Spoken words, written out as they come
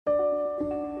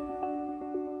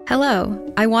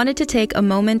Hello, I wanted to take a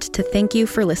moment to thank you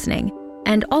for listening,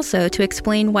 and also to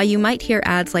explain why you might hear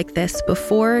ads like this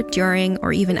before, during,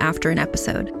 or even after an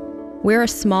episode. We're a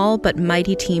small but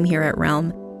mighty team here at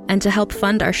Realm, and to help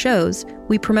fund our shows,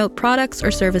 we promote products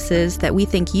or services that we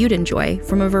think you'd enjoy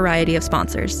from a variety of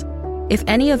sponsors. If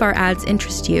any of our ads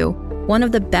interest you, one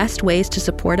of the best ways to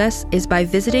support us is by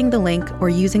visiting the link or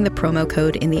using the promo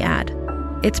code in the ad.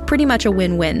 It's pretty much a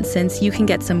win-win since you can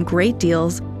get some great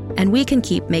deals and we can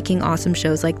keep making awesome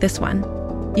shows like this one.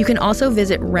 You can also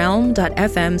visit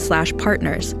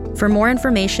realm.fm/partners for more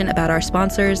information about our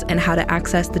sponsors and how to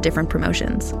access the different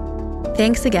promotions.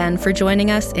 Thanks again for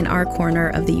joining us in our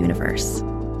corner of the universe.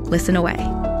 Listen away.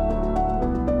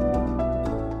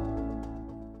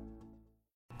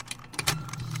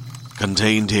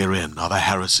 Contained herein are the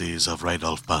heresies of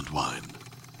Radolf Burntwine,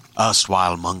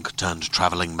 erstwhile monk turned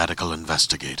traveling medical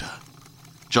investigator.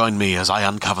 Join me as I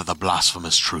uncover the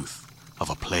blasphemous truth of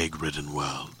a plague-ridden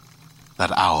world,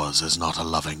 that ours is not a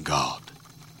loving God,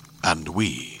 and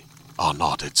we are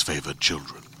not its favored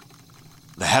children.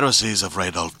 The Heresies of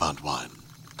Radolf Burntwine,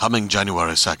 coming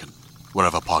January 2nd,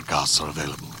 wherever podcasts are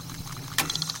available.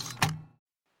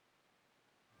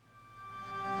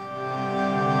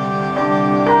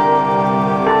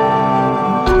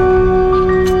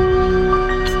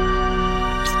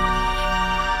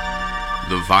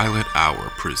 The Violet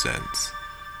Hour presents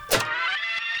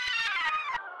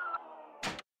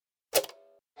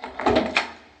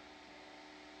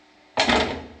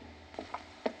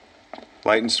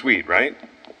Light and sweet, right?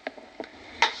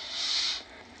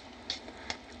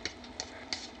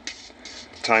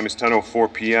 Time is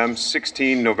 10:04 p.m.,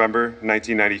 16 November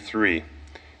 1993.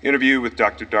 Interview with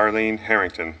Dr. Darlene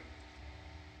Harrington.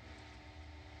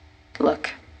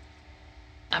 Look,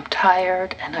 I'm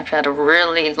tired and I've had a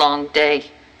really long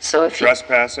day, so if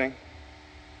Trespassing?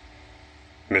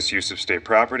 Misuse of state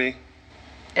property?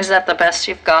 Is that the best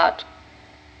you've got?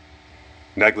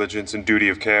 Negligence and duty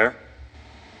of care?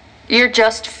 You're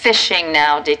just fishing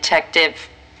now, detective.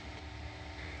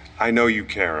 I know you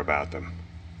care about them.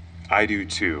 I do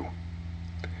too.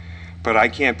 But I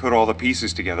can't put all the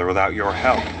pieces together without your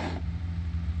help.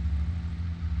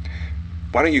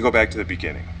 Why don't you go back to the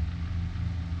beginning?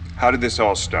 How did this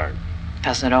all start?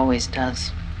 As it always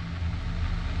does.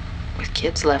 With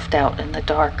kids left out in the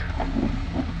dark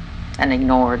and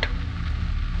ignored.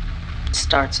 It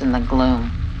starts in the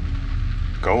gloom.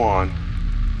 Go on.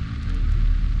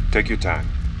 Take your time.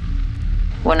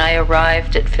 When I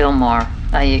arrived at Fillmore,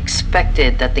 I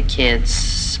expected that the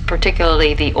kids,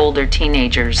 particularly the older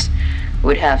teenagers,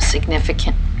 would have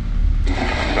significant...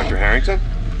 Dr. Harrington?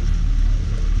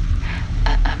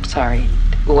 I'm sorry,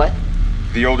 what?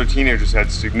 The older teenagers had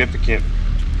significant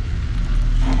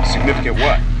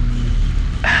what?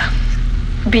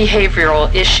 Behavioral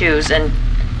issues and...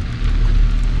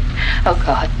 Oh,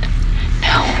 God.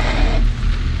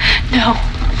 No.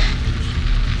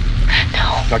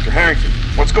 Dr. Harrington,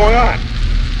 what's going on?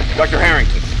 Dr.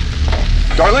 Harrington.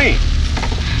 Darlene!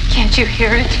 Can't you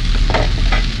hear it?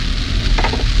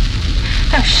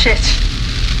 Oh, shit.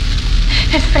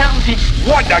 It found me.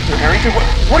 What, Dr. Harrington?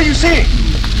 What are you seeing?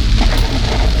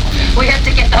 We have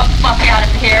to get the fuck out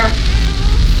of here.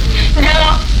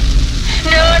 No!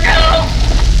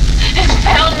 It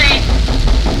found me!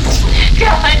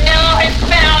 God, no, it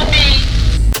found me!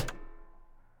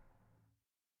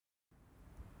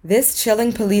 This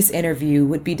chilling police interview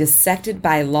would be dissected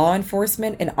by law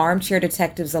enforcement and armchair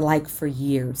detectives alike for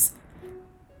years.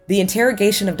 The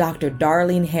interrogation of Dr.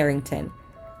 Darlene Harrington,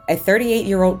 a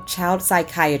 38-year-old child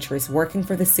psychiatrist working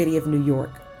for the city of New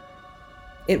York.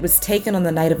 It was taken on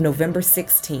the night of November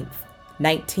 16th,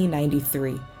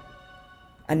 1993.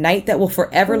 A night that will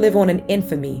forever live on in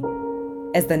infamy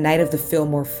as the night of the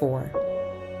Fillmore 4.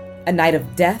 A night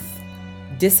of death,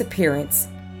 disappearance,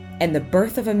 and the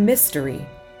birth of a mystery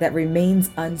that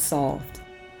remains unsolved.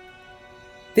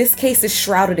 This case is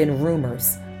shrouded in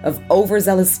rumors of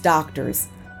overzealous doctors,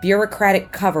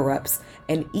 bureaucratic cover-ups,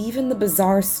 and even the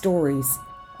bizarre stories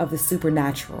of the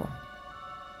supernatural.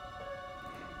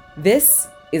 This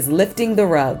is Lifting the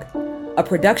Rug, a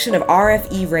production of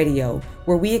RFE Radio,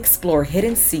 where we explore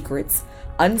hidden secrets,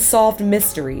 unsolved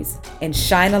mysteries, and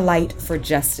shine a light for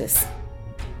justice.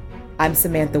 I'm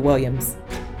Samantha Williams.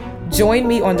 Join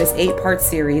me on this 8-part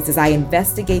series as I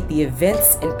investigate the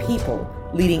events and people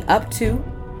leading up to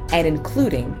and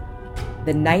including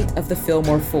the night of the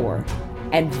Fillmore 4,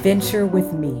 and venture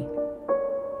with me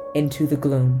into the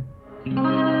gloom.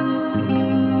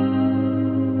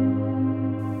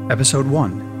 Episode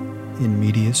 1, In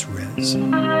Medias Res.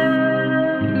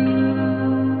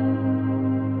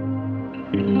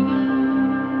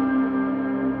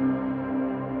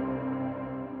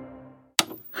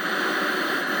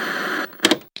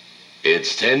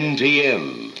 It's 10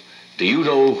 p.m. Do you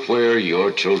know where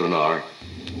your children are?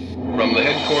 From the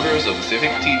headquarters of Civic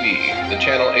TV, the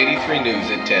Channel 83 News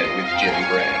at 10 with Jim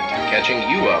Brand, catching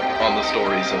you up on the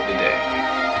stories of the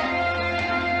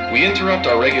day. We interrupt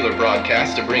our regular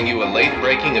broadcast to bring you a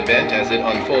late-breaking event as it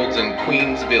unfolds in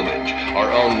Queens Village.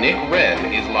 Our own Nick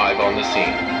Wren is live on the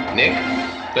scene. Nick?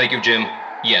 Thank you, Jim.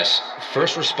 Yes,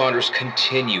 first responders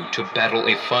continue to battle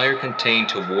a fire contained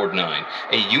to Ward 9,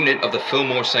 a unit of the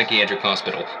Fillmore Psychiatric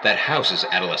Hospital that houses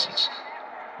adolescents.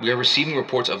 We are receiving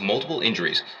reports of multiple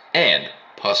injuries and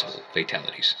possible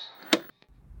fatalities.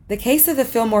 The case of the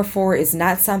Fillmore 4 is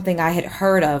not something I had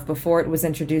heard of before it was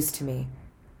introduced to me.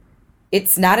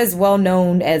 It's not as well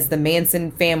known as the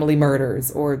Manson family murders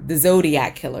or the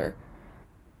Zodiac killer.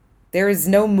 There is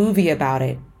no movie about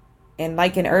it, and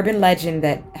like an urban legend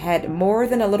that had more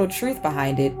than a little truth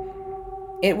behind it,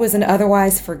 it was an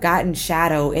otherwise forgotten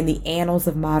shadow in the annals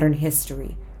of modern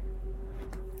history.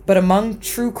 But among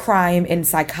true crime and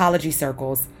psychology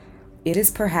circles, it is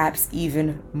perhaps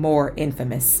even more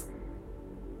infamous.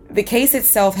 The case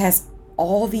itself has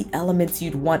all the elements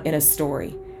you'd want in a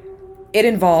story. It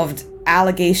involved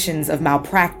allegations of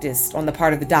malpractice on the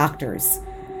part of the doctors,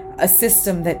 a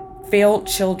system that failed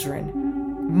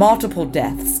children, multiple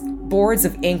deaths, boards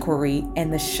of inquiry,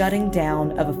 and the shutting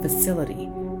down of a facility.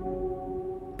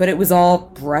 But it was all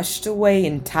brushed away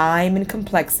in time and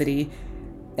complexity,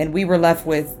 and we were left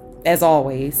with, as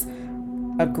always,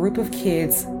 a group of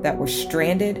kids that were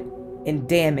stranded and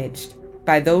damaged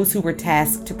by those who were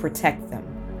tasked to protect them.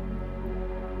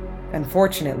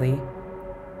 Unfortunately,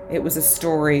 it was a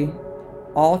story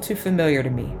all too familiar to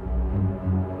me,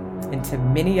 and to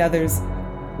many others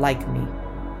like me.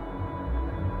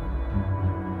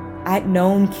 I'd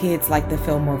known kids like the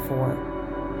Fillmore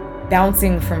 4,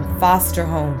 bouncing from foster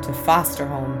home to foster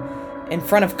home, in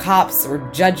front of cops or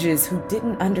judges who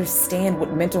didn't understand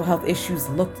what mental health issues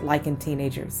looked like in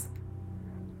teenagers.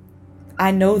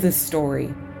 I know this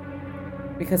story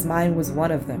because mine was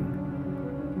one of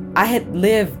them. I had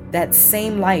lived that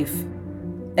same life,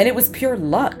 and it was pure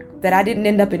luck that I didn't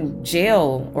end up in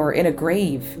jail or in a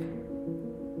grave.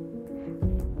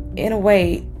 In a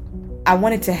way, I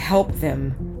wanted to help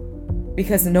them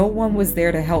because no one was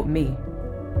there to help me.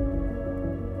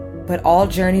 But all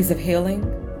journeys of healing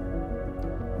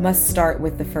must start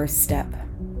with the first step.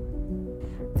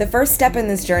 The first step in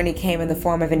this journey came in the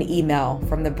form of an email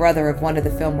from the brother of one of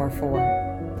the Fillmore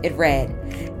 4. It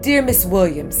read, "Dear Miss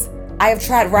Williams, I have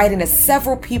tried writing to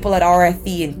several people at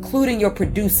RFE, including your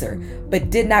producer, but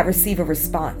did not receive a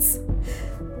response.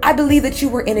 I believe that you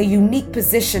were in a unique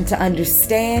position to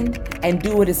understand and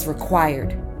do what is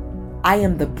required. I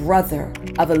am the brother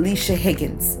of Alicia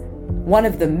Higgins, one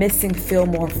of the missing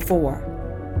Fillmore 4.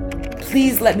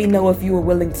 Please let me know if you are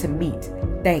willing to meet.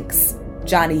 Thanks,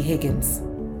 Johnny Higgins."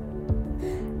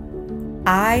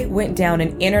 I went down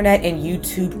an internet and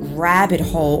YouTube rabbit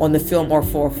hole on the Fillmore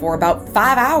 4 for about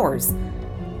 5 hours.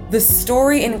 The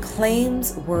story and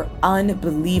claims were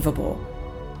unbelievable.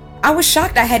 I was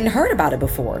shocked I hadn't heard about it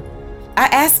before. I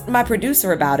asked my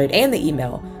producer about it and the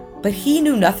email, but he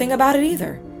knew nothing about it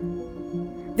either.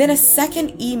 Then a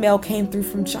second email came through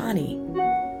from Johnny.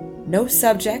 No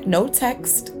subject, no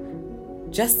text,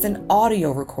 just an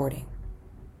audio recording.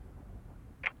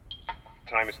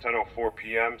 Time is 10:04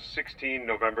 p.m., 16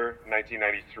 November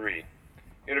 1993.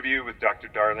 Interview with Dr.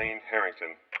 Darlene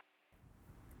Harrington.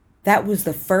 That was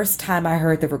the first time I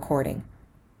heard the recording.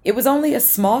 It was only a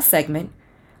small segment,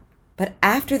 but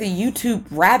after the YouTube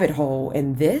rabbit hole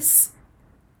and this,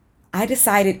 I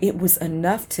decided it was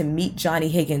enough to meet Johnny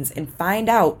Higgins and find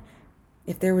out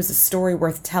if there was a story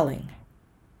worth telling.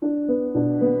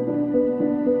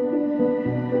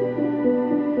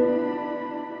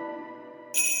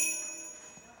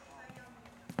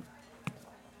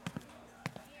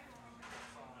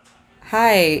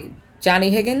 Hi, Johnny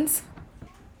Higgins?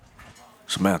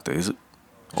 Samantha, is it?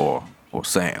 Or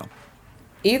Sam?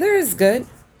 Either is good.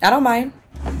 I don't mind.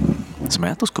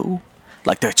 Samantha's cool.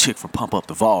 Like that chick from Pump Up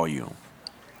the Volume.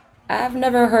 I've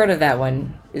never heard of that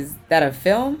one. Is that a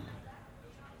film?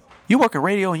 You work in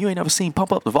radio and you ain't never seen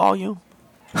Pump Up the Volume?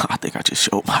 I think I just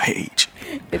showed my age.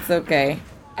 It's okay.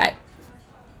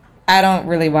 I don't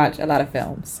really watch a lot of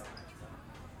films.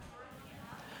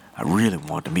 I really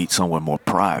wanted to meet someone more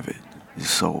private. It's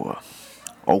so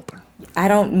open. I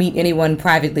don't meet anyone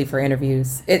privately for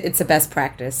interviews. It's a best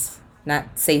practice.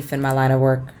 Not safe in my line of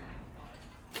work.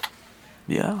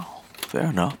 Yeah, fair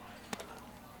enough.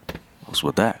 What's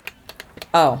with that?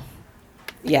 Oh,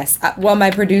 yes. Well,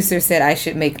 my producer said I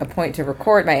should make a point to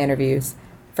record my interviews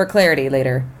for clarity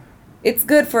later. It's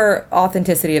good for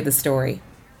authenticity of the story.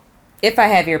 If I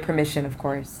have your permission, of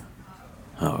course.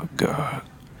 Oh, God.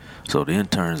 So the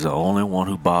intern's the only one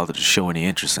who bothered to show any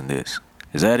interest in this.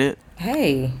 Is that it?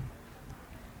 Hey,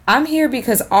 I'm here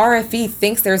because RFE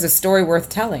thinks there's a story worth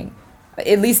telling.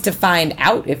 At least to find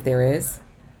out if there is.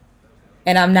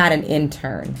 And I'm not an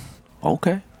intern.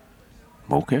 Okay.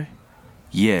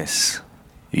 Yes,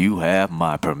 you have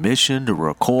my permission to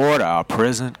record our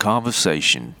present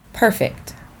conversation.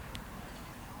 Perfect.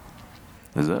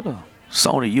 Is that a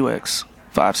Sony UX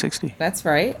 560? That's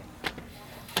right.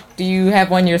 Do you have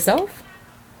one yourself?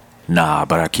 Nah,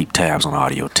 but I keep tabs on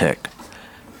audio tech.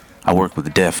 I work with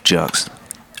the Def Jux.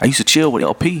 I used to chill with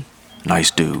LP.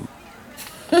 Nice dude.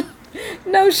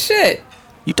 No shit.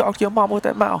 You talk to your mama with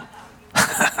that mouth?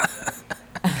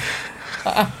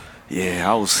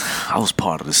 Yeah, I was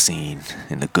part of the scene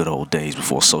in the good old days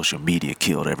before social media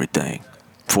killed everything.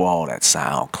 Before all that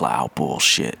SoundCloud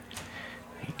bullshit.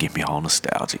 You get me all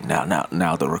nostalgic.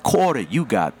 Now the recorder you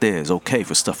got there is okay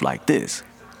for stuff like this.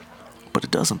 But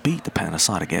it doesn't beat the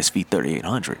Panasonic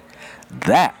SV3800.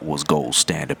 That was gold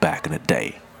standard back in the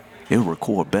day. It'll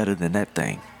record better than that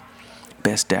thing.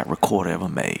 Best DAT recorder ever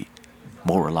made.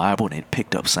 More reliable, and it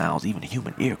picked up sounds even a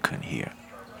human ear couldn't hear.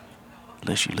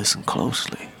 Unless you listen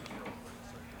closely.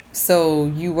 So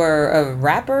you were a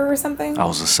rapper or something? I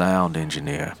was a sound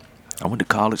engineer. I went to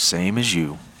college same as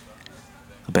you.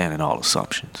 Abandon all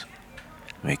assumptions.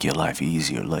 Make your life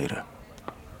easier later.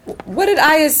 What did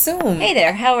I assume? Hey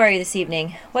there, how are you this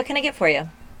evening? What can I get for you?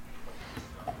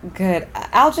 Good.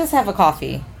 I'll just have a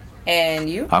coffee. And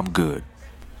you? I'm good.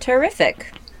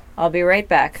 Terrific. I'll be right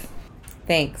back.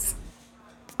 Thanks.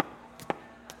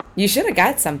 You should have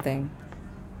got something.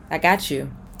 I got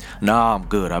you. Nah, I'm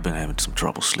good. I've been having some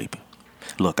trouble sleeping.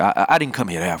 Look, I didn't come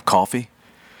here to have coffee.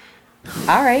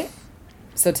 All right.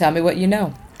 So tell me what you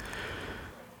know.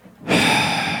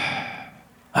 I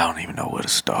don't even know where to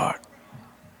start.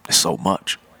 There's so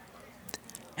much.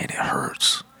 And it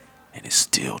hurts. And it's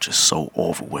still just so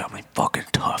overwhelming fucking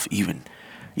tough, even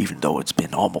though it's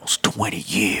been almost 20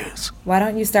 years. Why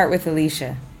don't you start with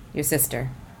Alicia, your sister?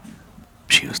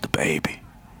 She was the baby.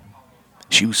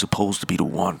 She was supposed to be the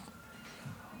one.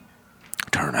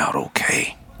 Turned out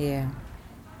okay. Yeah.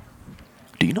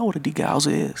 Do you know what a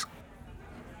degauser is?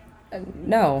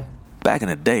 No. Back in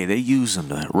the day, they used them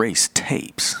to erase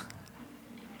tapes.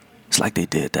 It's like they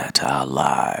did that to our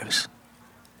lives.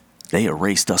 They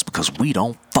erased us because we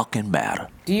don't fucking matter.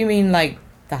 Do you mean like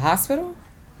the hospital?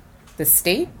 The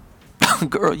state?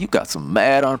 Girl, you got some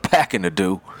mad unpacking to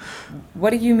do. What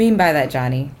do you mean by that,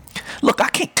 Johnny? Look, I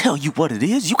can't tell you what it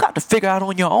is. You got to figure out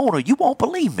on your own or you won't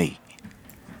believe me.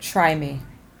 Try me.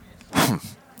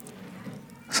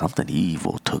 Something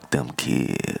evil took them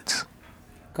kids.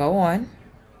 Go on.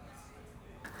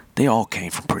 They all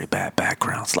came from pretty bad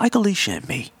backgrounds, like Alicia and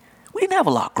me. We didn't have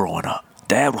a lot growing up.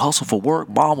 Dad would hustle for work,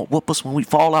 Mom would whoop us when we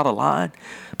fall out of line.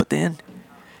 But then,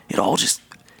 it all just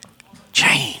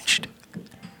changed.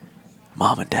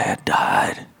 Mom and Dad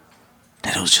died.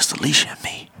 Then it was just Alicia and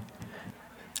me.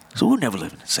 So we'll never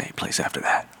live in the same place after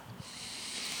that.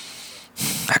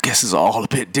 I guess it's all a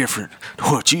bit different to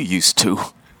what you used to.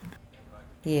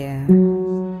 Yeah.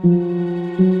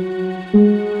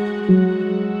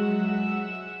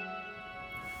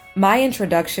 My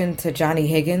introduction to Johnny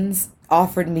Higgins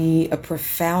offered me a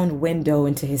profound window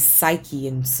into his psyche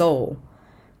and soul.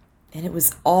 And it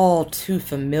was all too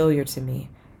familiar to me.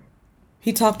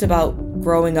 He talked about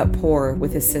growing up poor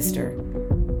with his sister.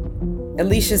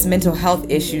 Alicia's mental health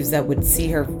issues that would see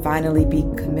her finally be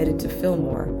committed to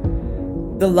Fillmore.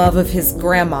 The love of his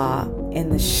grandma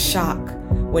and the shock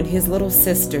when his little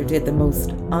sister did the most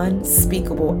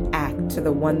unspeakable act to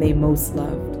the one they most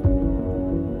loved.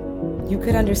 You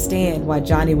could understand why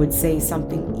Johnny would say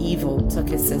something evil took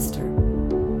his sister.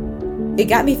 It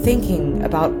got me thinking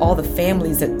about all the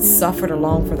families that suffered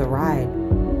along for the ride.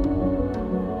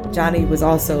 Johnny was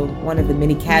also one of the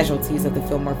many casualties of the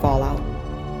Fillmore fallout.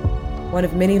 One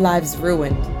of many lives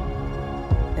ruined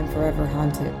and forever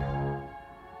haunted.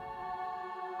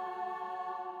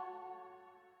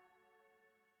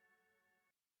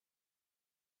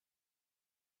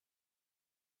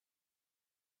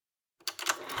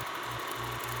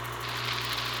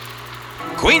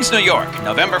 Queens, New York,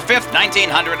 November 5th,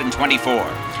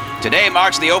 1924. Today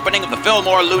marks the opening of the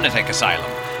Fillmore Lunatic Asylum,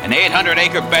 an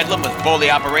 800-acre bedlam with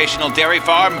fully operational dairy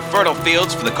farm, fertile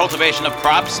fields for the cultivation of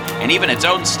crops, and even its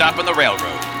own stop on the railroad.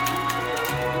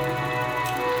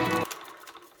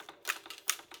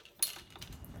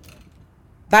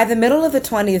 By the middle of the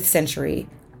 20th century,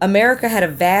 America had a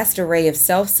vast array of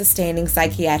self-sustaining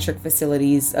psychiatric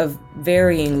facilities of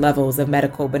varying levels of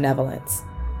medical benevolence.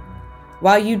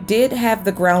 While you did have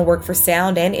the groundwork for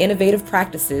sound and innovative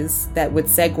practices that would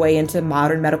segue into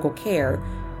modern medical care,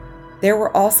 there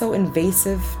were also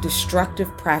invasive,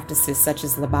 destructive practices such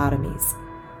as lobotomies,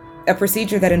 a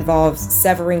procedure that involves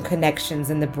severing connections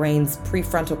in the brain's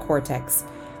prefrontal cortex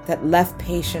that left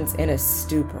patients in a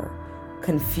stupor,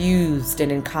 confused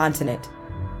and incontinent.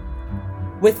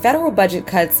 With federal budget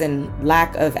cuts and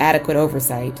lack of adequate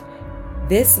oversight,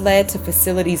 this led to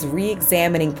facilities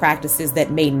re-examining practices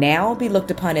that may now be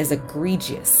looked upon as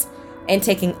egregious and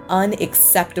taking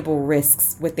unacceptable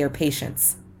risks with their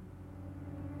patients.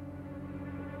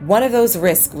 One of those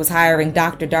risks was hiring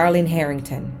Dr. Darlene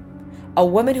Harrington, a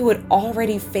woman who had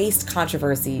already faced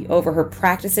controversy over her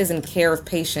practices and care of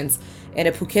patients in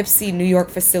a Poughkeepsie, New York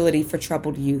facility for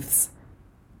troubled youths.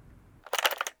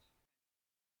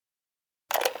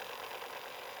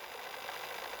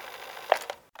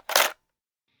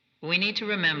 We need to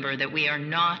remember that we are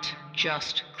not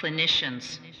just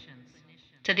clinicians.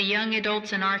 To the young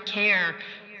adults in our care,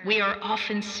 we are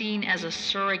often seen as a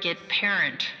surrogate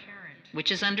parent,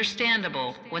 which is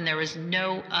understandable when there is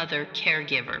no other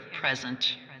caregiver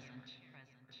present.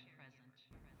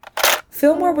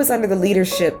 Fillmore was under the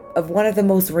leadership of one of the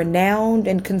most renowned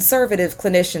and conservative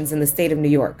clinicians in the state of New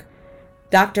York,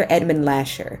 Dr. Edmund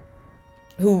Lasher,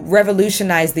 who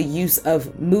revolutionized the use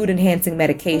of mood-enhancing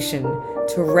medication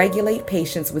to regulate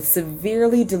patients with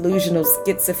severely delusional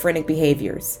schizophrenic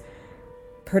behaviors,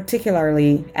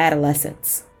 particularly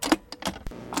adolescents.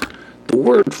 The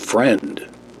word friend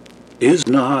is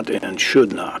not and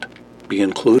should not be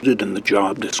included in the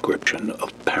job description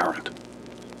of parent.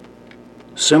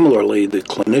 Similarly, the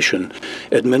clinician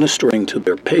administering to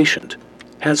their patient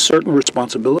has certain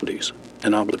responsibilities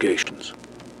and obligations.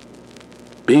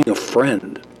 Being a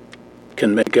friend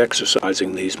can make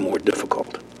exercising these more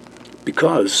difficult,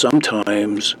 because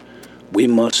sometimes we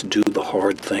must do the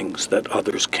hard things that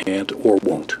others can't or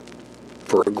won't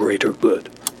for a greater good.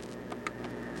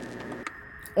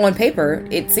 On paper,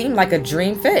 it seemed like a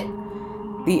dream fit.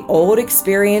 The old,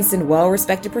 experienced, and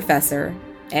well-respected professor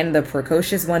and the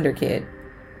precocious wonder kid.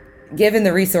 Given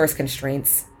the resource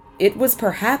constraints, it was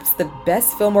perhaps the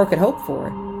best Fillmore could hope for.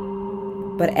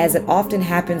 But as it often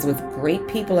happens with great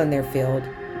people in their field,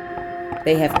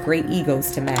 they have great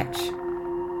egos to match.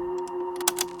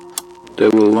 They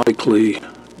will likely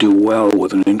do well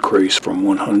with an increase from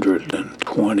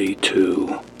 120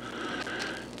 to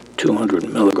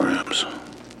 200 milligrams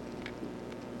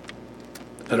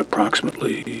at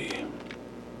approximately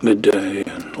midday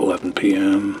and 11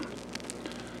 p.m.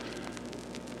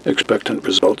 Expectant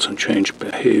results in changed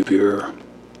behavior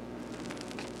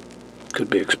could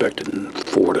be expected in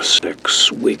 4 to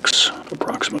 6 weeks,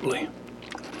 approximately.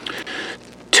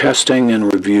 Testing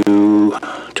and review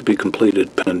to be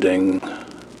completed pending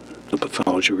the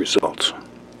pathology results.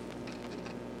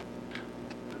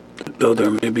 Though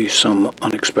there may be some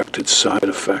unexpected side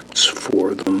effects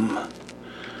for them,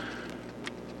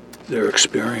 their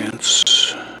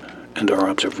experience and our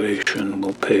observation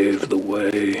will pave the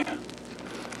way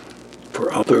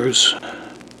for others,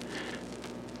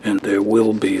 and there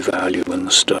will be value in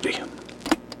the study.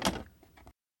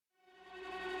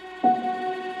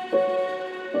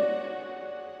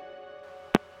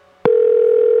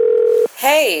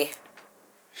 Hey.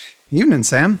 Evening,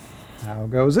 Sam. How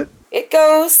goes it? It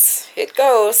goes.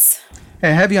 Hey,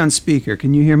 I have you on speaker.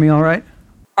 Can you hear me all right?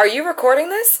 Are you recording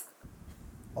this?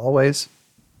 Always.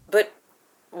 But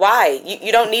why?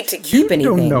 You don't need to keep anything.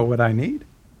 You don't know what I need.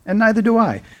 And neither do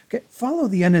I. Okay, follow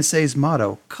the NSA's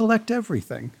motto, collect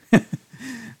everything.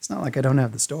 It's not like I don't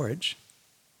have the storage.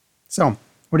 So,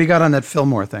 what do you got on that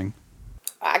Fillmore thing?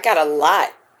 I got a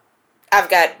lot. I've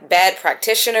got bad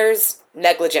practitioners,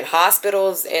 negligent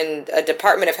hospitals, and a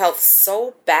Department of Health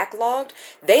so backlogged,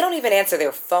 they don't even answer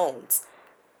their phones.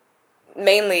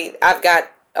 Mainly, I've got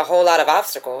a whole lot of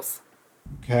obstacles.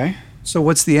 Okay, so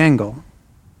what's the angle?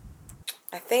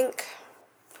 I think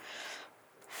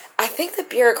the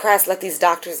bureaucrats let these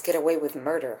doctors get away with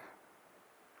murder.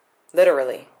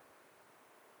 Literally.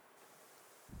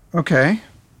 Okay.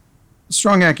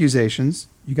 Strong accusations.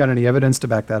 You got any evidence to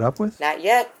back that up with? Not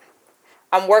yet.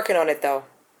 I'm working on it, though.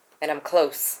 And I'm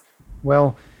close.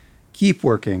 Well, keep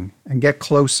working and get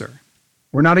closer.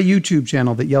 We're not a YouTube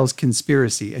channel that yells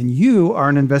conspiracy, and you are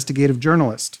an investigative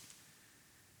journalist.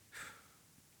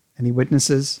 Any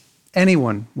witnesses?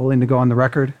 Anyone willing to go on the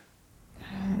record?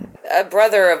 A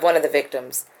brother of one of the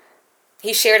victims.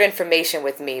 He shared information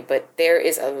with me, but there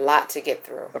is a lot to get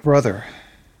through. A brother.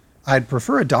 I'd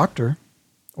prefer a doctor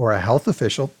or a health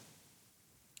official.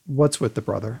 What's with the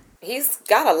brother? He's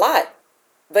got a lot,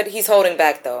 but he's holding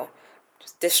back, though.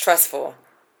 Just distrustful.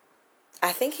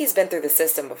 I think he's been through the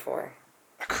system before.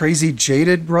 crazy,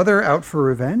 jaded brother out for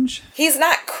revenge? He's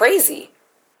not crazy.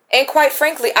 And quite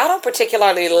frankly, I don't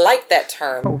particularly like that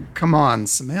term. Oh, come on,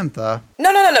 Samantha.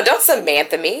 No, don't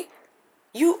Samantha me.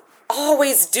 You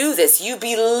always do this. You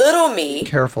belittle me. Be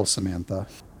careful, Samantha.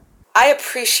 I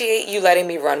appreciate you letting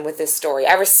me run with this story.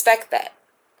 I respect that.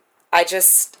 I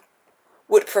just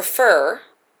would prefer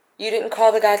you didn't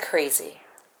call the guy crazy.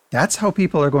 That's how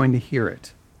people are going to hear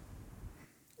it.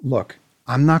 Look,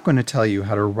 I'm not going to tell you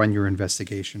how to run your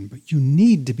investigation, but you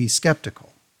need to be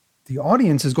skeptical. The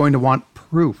audience is going to want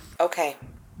proof. Okay.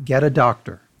 Get a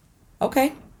doctor.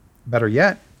 Okay. Better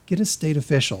yet, get a state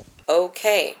official.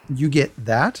 Okay. You get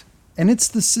that, and it's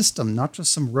the system, not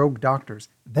just some rogue doctors.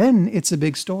 Then it's a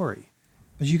big story.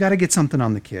 But you got to get something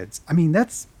on the kids. I mean,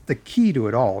 that's the key to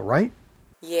it all, right?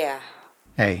 Yeah.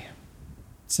 Hey,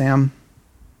 Sam.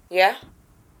 Yeah?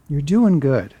 You're doing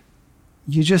good.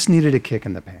 You just needed a kick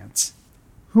in the pants.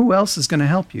 Who else is going to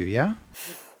help you, yeah?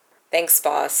 Thanks,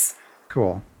 boss.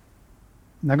 Cool.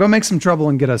 Now go make some trouble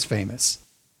and get us famous.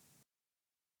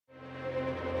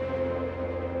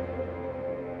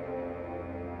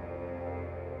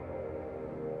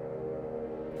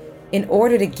 In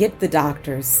order to get the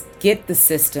doctors, get the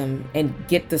system, and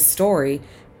get the story,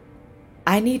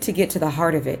 I need to get to the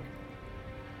heart of it.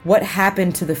 What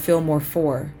happened to the Fillmore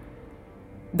Four?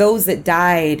 Those that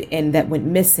died and that went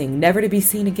missing, never to be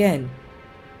seen again.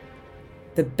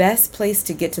 The best place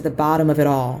to get to the bottom of it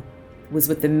all was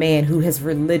with the man who has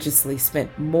religiously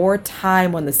spent more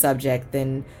time on the subject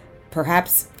than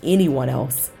perhaps anyone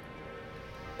else.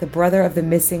 The brother of the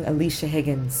missing Alicia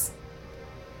Higgins,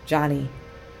 Johnny.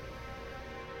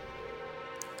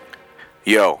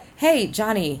 Yo. Hey,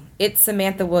 Johnny, it's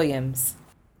Samantha Williams.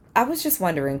 I was just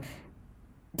wondering,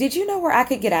 did you know where I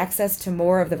could get access to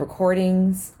more of the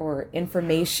recordings or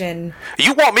information?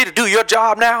 You want me to do your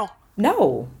job now?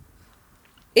 No.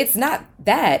 It's not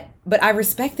that, but I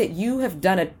respect that you have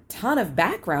done a ton of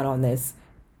background on this.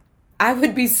 I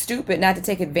would be stupid not to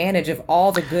take advantage of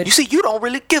all the good... You see, you don't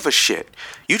really give a shit.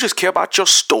 You just care about your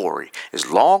story. As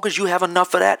long as you have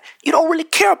enough of that, you don't really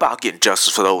care about getting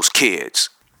justice for those kids.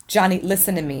 Johnny,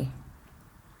 listen to me.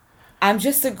 I'm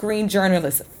just a green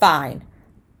journalist, fine.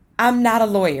 I'm not a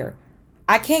lawyer.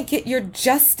 I can't get your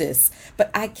justice,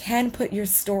 but I can put your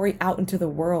story out into the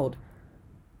world.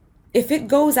 If it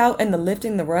goes out in the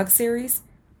Lifting the Rug series,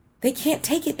 they can't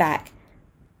take it back.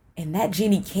 And that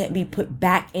genie can't be put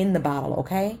back in the bottle,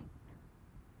 okay?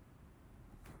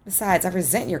 Besides, I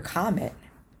resent your comment.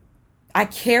 I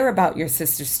care about your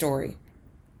sister's story.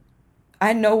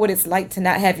 I know what it's like to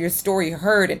not have your story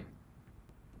heard. And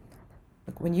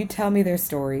look, when you tell me their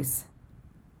stories,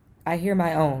 I hear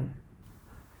my own.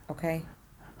 Okay?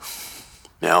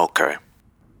 Yeah, okay.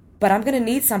 But I'm going to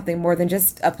need something more than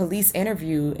just a police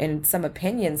interview and some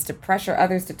opinions to pressure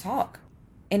others to talk.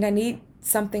 And I need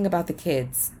something about the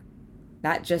kids,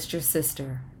 not just your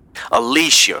sister.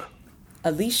 Alicia.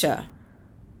 Alicia.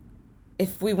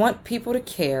 If we want people to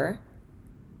care,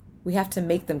 we have to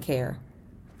make them care.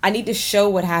 I need to show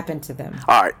what happened to them.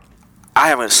 All right. I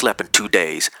haven't slept in 2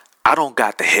 days. I don't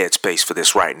got the headspace for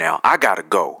this right now. I gotta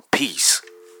go. Peace.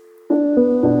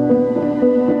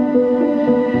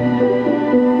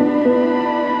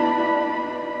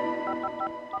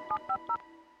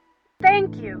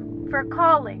 Thank you for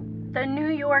calling the New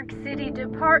York City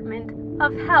Department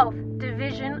of Health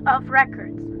Division of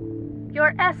Records.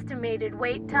 Your estimated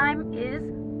wait time is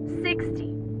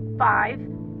 65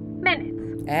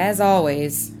 minutes. As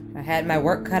always, I had my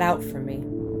work cut out for me.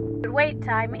 The wait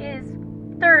time is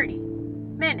 30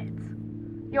 minutes.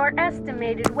 Your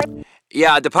estimated wait...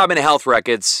 Yeah, Department of Health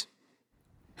Records.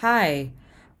 Hi.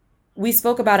 We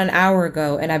spoke about an hour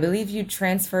ago, and I believe you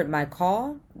transferred my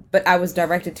call, but I was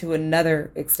directed to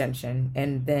another extension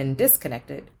and then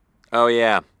disconnected. Oh,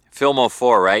 yeah. Fillmore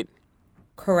 4, right?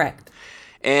 Correct.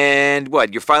 And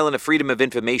what, you're filing a Freedom of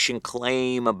Information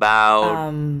claim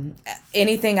about...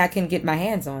 anything I can get my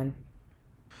hands on.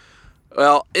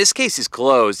 Well, this case is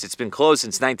closed. It's been closed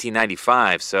since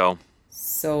 1995, so...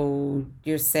 So,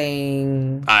 you're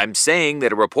saying... I'm saying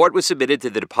that a report was submitted to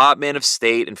the Department of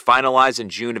State and finalized in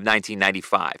June of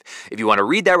 1995. If you want to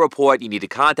read that report, you need to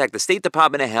contact the State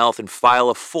Department of Health and file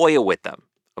a FOIA with them,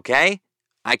 okay?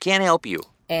 I can't help you.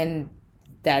 And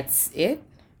that's it?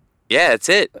 Yeah, that's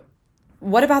it.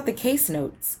 What about the case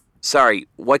notes? Sorry,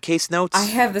 what case notes? I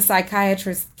have the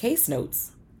psychiatrist's case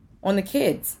notes on the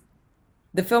kids.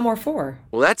 The Fillmore 4.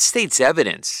 Well, that's state's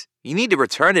evidence. You need to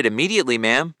return it immediately,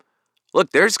 ma'am.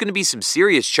 Look, there's going to be some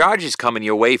serious charges coming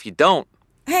your way if you don't.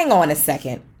 Hang on a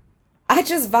second. I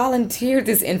just volunteered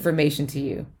this information to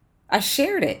you. I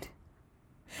shared it.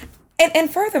 And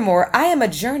furthermore, I am a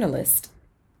journalist.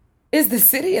 Is the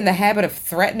city in the habit of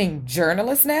threatening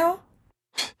journalists now?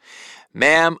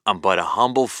 Ma'am, I'm but a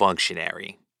humble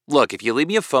functionary. Look, if you leave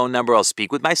me a phone number, I'll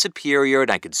speak with my superior and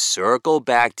I can circle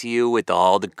back to you with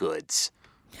all the goods.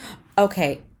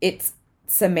 Okay, it's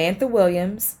Samantha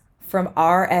Williams from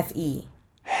RFE.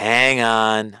 Hang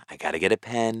on, I gotta get a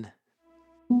pen.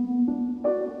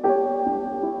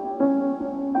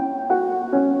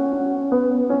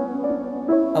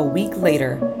 A week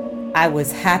later, I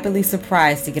was happily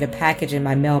surprised to get a package in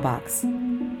my mailbox.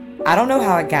 I don't know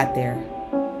how it got there.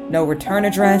 No return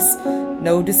address,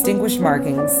 no distinguished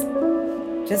markings,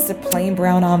 just a plain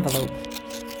brown envelope.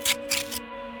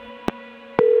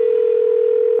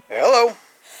 Hello.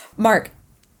 Mark,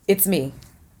 it's me.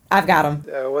 I've got them.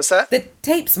 What's that? The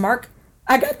tapes, Mark.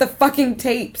 I got the fucking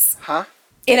tapes. Huh?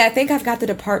 And I think I've got the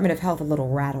Department of Health a little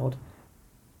rattled.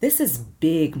 This is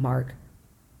big, Mark.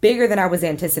 Bigger than I was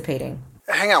anticipating.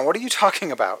 Hang on, what are you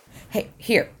talking about? Hey,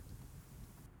 here.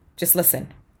 Just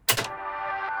listen.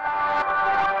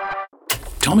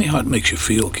 Tell me how it makes you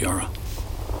feel, Kiara.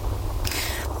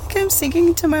 Like I'm sinking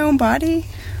into my own body.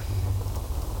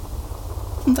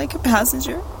 I'm like a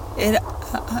passenger. It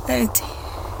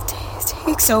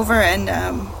takes over and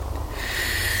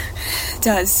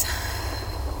does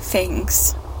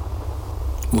things.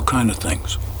 What kind of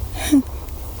things?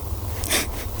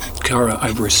 Kiara,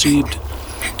 I've received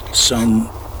some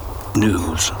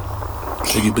news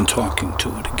that you've been talking to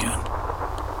it again.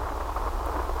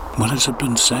 What has it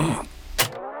been saying?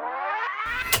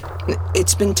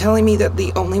 It's been telling me that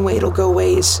the only way it'll go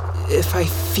away is if I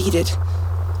feed it.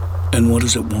 And what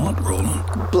does it want, Roland?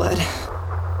 Blood.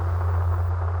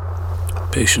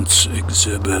 Patients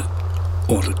exhibit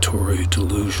auditory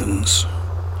delusions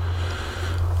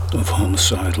of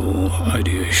homicidal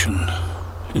ideation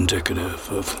indicative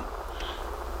of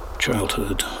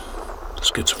childhood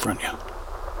schizophrenia.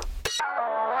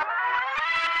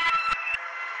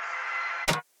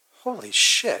 Holy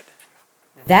shit.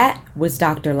 That was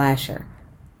Dr. Lasher.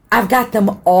 I've got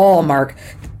them all, Mark.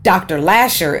 Dr.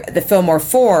 Lasher, the Fillmore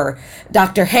 4,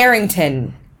 Dr.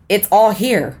 Harrington. It's all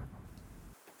here.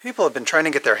 People have been trying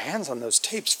to get their hands on those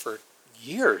tapes for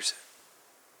years.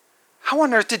 How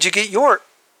on earth did you get your...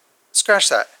 Scratch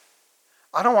that.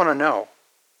 I don't want to know.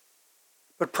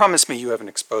 But promise me you haven't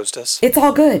exposed us. It's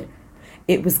all good.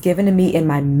 It was given to me in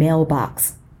my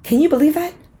mailbox. Can you believe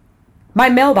that? My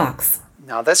mailbox.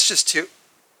 No, that's just too...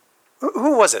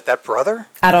 Who was it? That brother?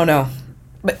 I don't know.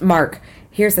 But Mark,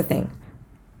 here's the thing.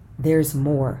 There's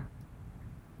more.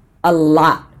 A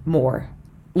lot more.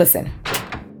 Listen.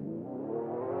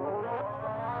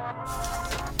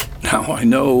 Now, I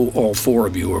know all four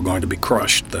of you are going to be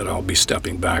crushed that I'll be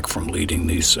stepping back from leading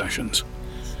these sessions.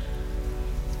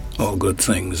 All good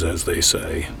things, as they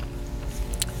say.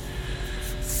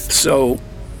 So,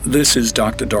 this is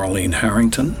Dr. Darlene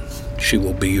Harrington. She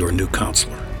will be your new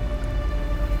counselor.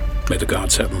 May the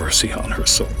gods have mercy on her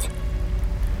soul.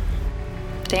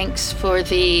 Thanks for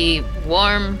the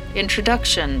warm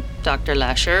introduction, Dr.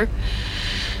 Lasher.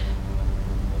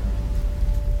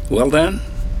 Well then,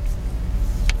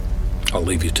 I'll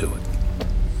leave you to it.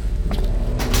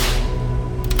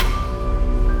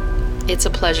 It's a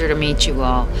pleasure to meet you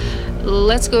all.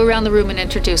 Let's go around the room and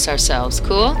introduce ourselves,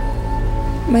 cool?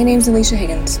 My name's Alicia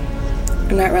Higgins.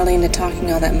 I'm not really into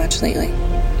talking all that much lately.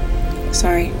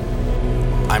 Sorry.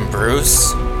 I'm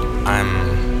Bruce.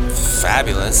 I'm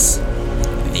fabulous.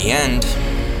 The end.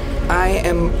 I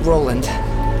am Roland.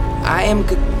 I am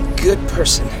good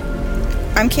person.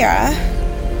 I'm Kiara.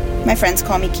 My friends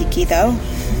call me Kiki, though.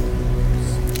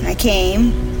 I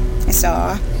came. I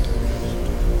saw.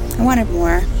 I wanted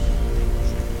more.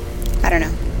 I don't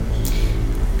know.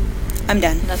 I'm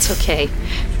done. That's okay.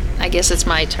 I guess it's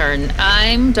my turn.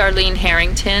 I'm Darlene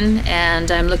Harrington,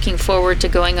 and I'm looking forward to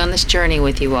going on this journey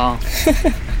with you all.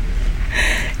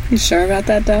 You sure about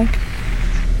that, Doc?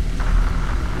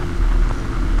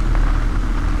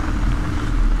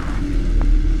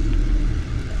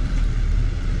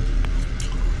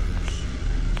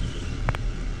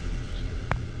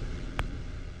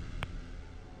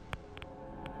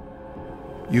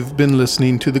 You've been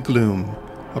listening to The Gloom,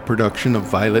 a production of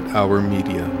Violet Hour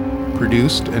Media,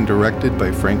 produced and directed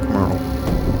by Frank Merle.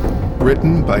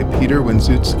 Written by Peter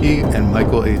Wenzutski and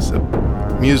Michael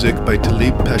Asap. Music by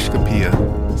Talib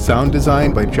Peshkapia. Sound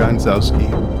design by John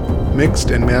Zowski.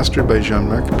 Mixed and mastered by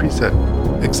Jean-Marc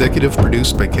Priset. Executive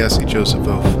produced by Cassie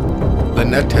Josephov.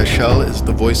 Lynette Teschel is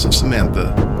the voice of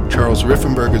Samantha. Charles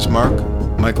Riffenberg is Mark.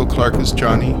 Michael Clark is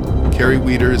Johnny. Carrie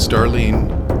Weeder is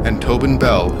Darlene. And Tobin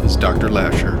Bell is Dr.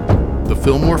 Lasher. The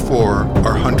Fillmore 4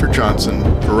 are Hunter Johnson,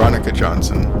 Veronica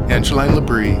Johnson, Angeline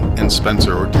Labrie, and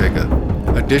Spencer Ortega.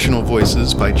 Additional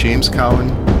voices by James Cowan,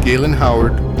 Galen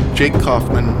Howard, Jake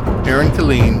Kaufman, Aaron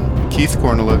Killeen, Keith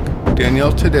Cornelick,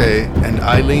 Danielle Today, and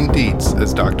Eileen Dietz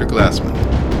as Dr. Glassman.